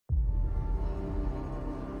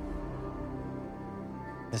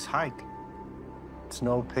This hike, it's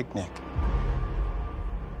no picnic.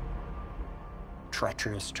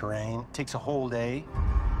 Treacherous terrain, takes a whole day.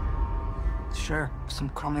 Sure, some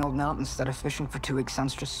crummy old mountain instead of fishing for 2 weeks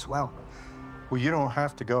sounds just swell. Well, you don't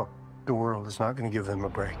have to go. The world is not going to give them a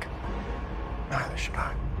break. Neither should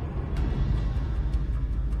I.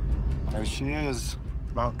 There she is,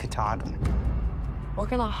 Mount Kightlinge. We're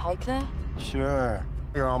gonna hike there? Sure.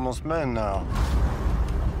 You're almost men now.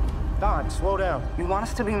 Donn, slow down. You want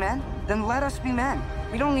us to be men? Then let us be men.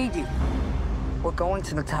 We don't need you. We're going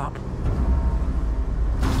to the top.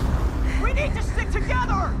 We need to stick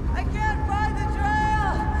together! I can't find the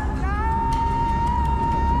trail!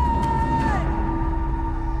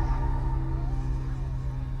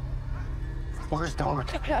 Where's Donn?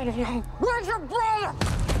 Where's your brother?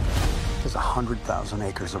 There's 100,000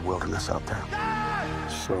 acres of wilderness out there.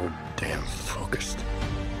 So damn focused.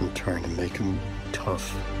 I'm trying to make him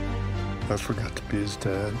tough. I forgot to be his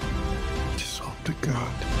dad. Just hope to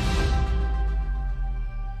God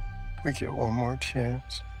we get one more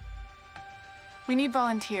chance. We need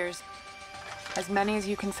volunteers. As many as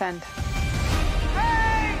you can send.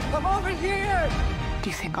 Hey! Come over here! Do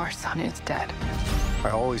you think our son is dead?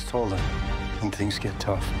 I always told him, when things get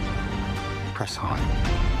tough, press on.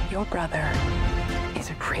 Your brother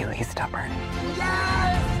is really stubborn.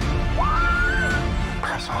 Yes!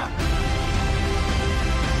 Press on.